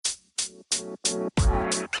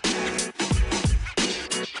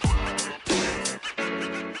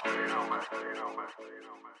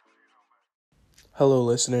Hello,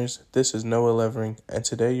 listeners. This is Noah Levering, and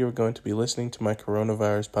today you are going to be listening to my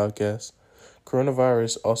coronavirus podcast.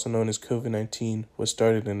 Coronavirus, also known as COVID-19, was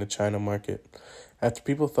started in the China market. After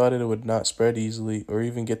people thought it would not spread easily or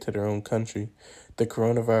even get to their own country, the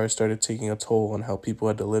coronavirus started taking a toll on how people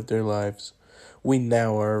had to live their lives. We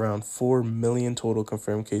now are around 4 million total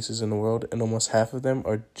confirmed cases in the world, and almost half of them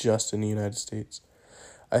are just in the United States.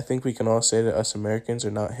 I think we can all say that us Americans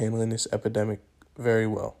are not handling this epidemic very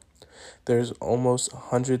well. There's almost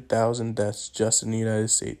 100,000 deaths just in the United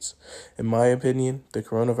States. In my opinion, the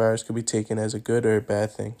coronavirus could be taken as a good or a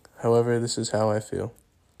bad thing. However, this is how I feel.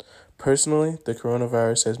 Personally, the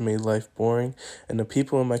coronavirus has made life boring, and the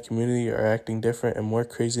people in my community are acting different and more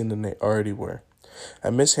crazy than they already were. I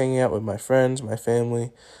miss hanging out with my friends, my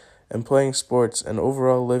family, and playing sports, and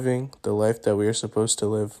overall living the life that we are supposed to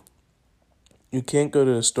live. You can't go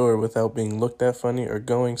to the store without being looked at funny or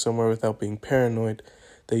going somewhere without being paranoid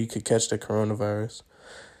that you could catch the coronavirus.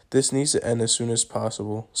 This needs to end as soon as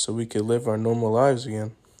possible so we could live our normal lives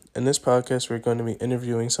again. In this podcast, we're going to be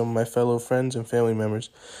interviewing some of my fellow friends and family members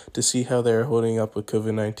to see how they are holding up with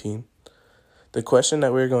COVID-19. The question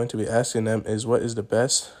that we're going to be asking them is what is the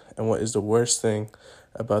best and what is the worst thing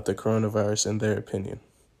about the coronavirus in their opinion.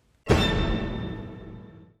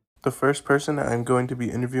 The first person that I'm going to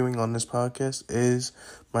be interviewing on this podcast is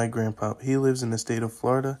my grandpa. He lives in the state of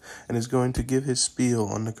Florida and is going to give his spiel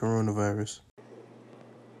on the coronavirus.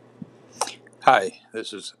 Hi,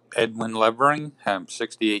 this is Edwin Levering. I'm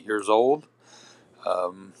 68 years old.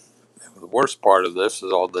 The worst part of this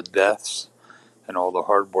is all the deaths and all the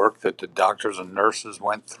hard work that the doctors and nurses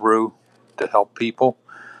went through to help people.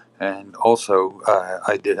 And also,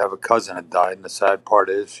 I did have a cousin that died, and the sad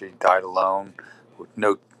part is she died alone with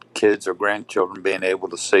no kids or grandchildren being able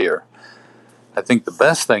to see her. I think the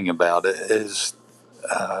best thing about it is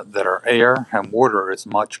that our air and water is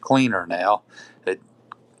much cleaner now. It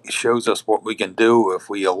shows us what we can do if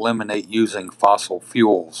we eliminate using fossil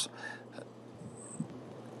fuels.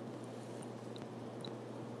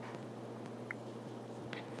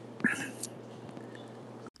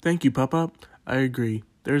 Thank you, Papa. I agree.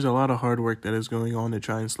 There's a lot of hard work that is going on to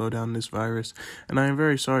try and slow down this virus, and I am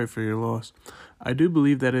very sorry for your loss. I do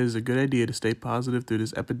believe that it is a good idea to stay positive through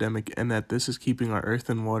this epidemic and that this is keeping our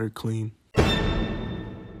earth and water clean.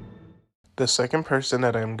 The second person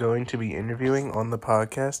that I'm going to be interviewing on the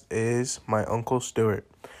podcast is my Uncle Stuart.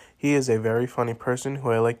 He is a very funny person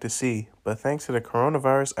who I like to see, but thanks to the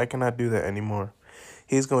coronavirus, I cannot do that anymore.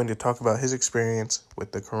 He's going to talk about his experience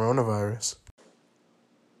with the coronavirus.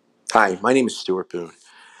 Hi, my name is Stuart Boone.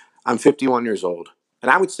 I'm 51 years old,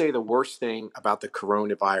 and I would say the worst thing about the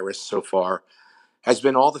coronavirus so far has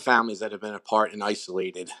been all the families that have been apart and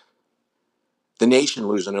isolated. The nation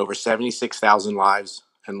losing over 76,000 lives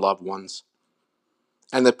and loved ones,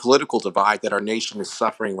 and the political divide that our nation is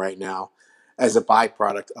suffering right now as a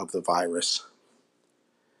byproduct of the virus.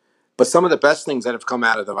 But some of the best things that have come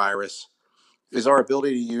out of the virus is our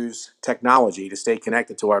ability to use technology to stay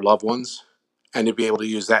connected to our loved ones and to be able to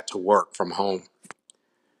use that to work from home.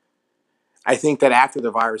 I think that after the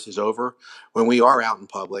virus is over, when we are out in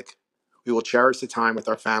public, we will cherish the time with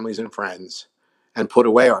our families and friends and put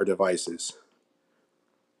away our devices.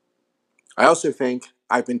 I also think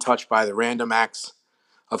I've been touched by the random acts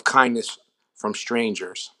of kindness from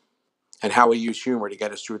strangers and how we use humor to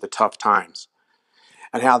get us through the tough times,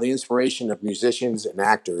 and how the inspiration of musicians and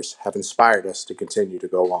actors have inspired us to continue to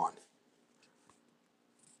go on.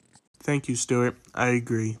 Thank you, Stuart. I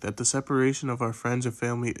agree that the separation of our friends and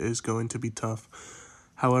family is going to be tough.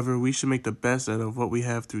 However, we should make the best out of what we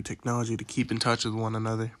have through technology to keep in touch with one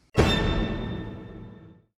another.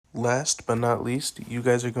 Last but not least, you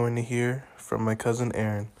guys are going to hear from my cousin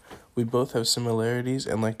Aaron. We both have similarities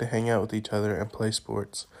and like to hang out with each other and play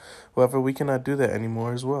sports. However, we cannot do that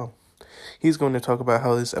anymore as well. He's going to talk about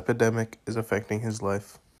how this epidemic is affecting his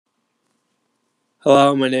life.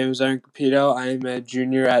 Hello, my name is Aaron Capito. I am a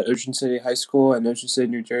junior at Ocean City High School in Ocean City,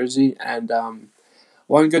 New Jersey. And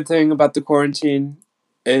one good thing about the quarantine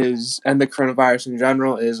and the coronavirus in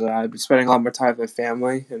general, is I've been spending a lot more time with my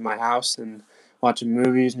family in my house and watching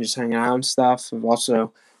movies and just hanging out and stuff. I've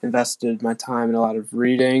also invested my time in a lot of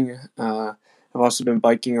reading. I've also been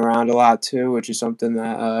biking around a lot too, which is something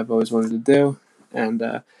that I've always wanted to do.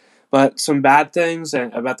 But some bad things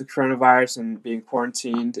about the coronavirus and being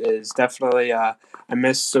quarantined is definitely I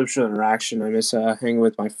miss social interaction. I miss hanging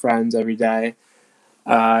with my friends every day.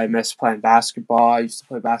 I miss playing basketball. I used to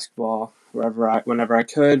play basketball whenever I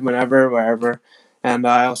could, wherever. And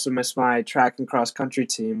I also miss my track and cross country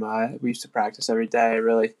team. We used to practice every day. I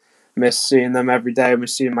really miss seeing them every day. I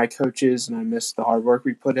miss seeing my coaches, and I miss the hard work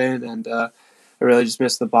we put in. And I really just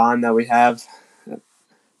miss the bond that we have.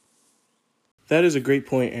 That is a great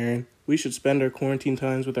point, Aaron. We should spend our quarantine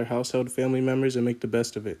times with our household family members and make the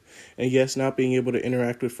best of it. And yes, not being able to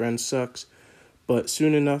interact with friends sucks, but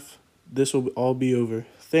soon enough, this will all be over.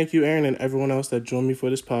 Thank you, Aaron, and everyone else that joined me for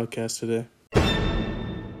this podcast today.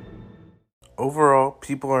 Overall,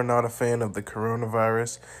 people are not a fan of the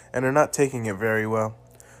coronavirus and are not taking it very well.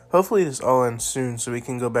 Hopefully this all ends soon so we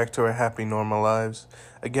can go back to our happy, normal lives.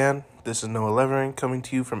 Again, this is Noah Levering coming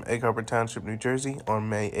to you from Egg Harbor Township, New Jersey on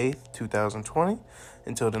May 8th, 2020.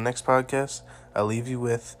 Until the next podcast, I'll leave you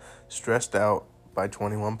with Stressed Out by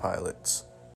 21 Pilots.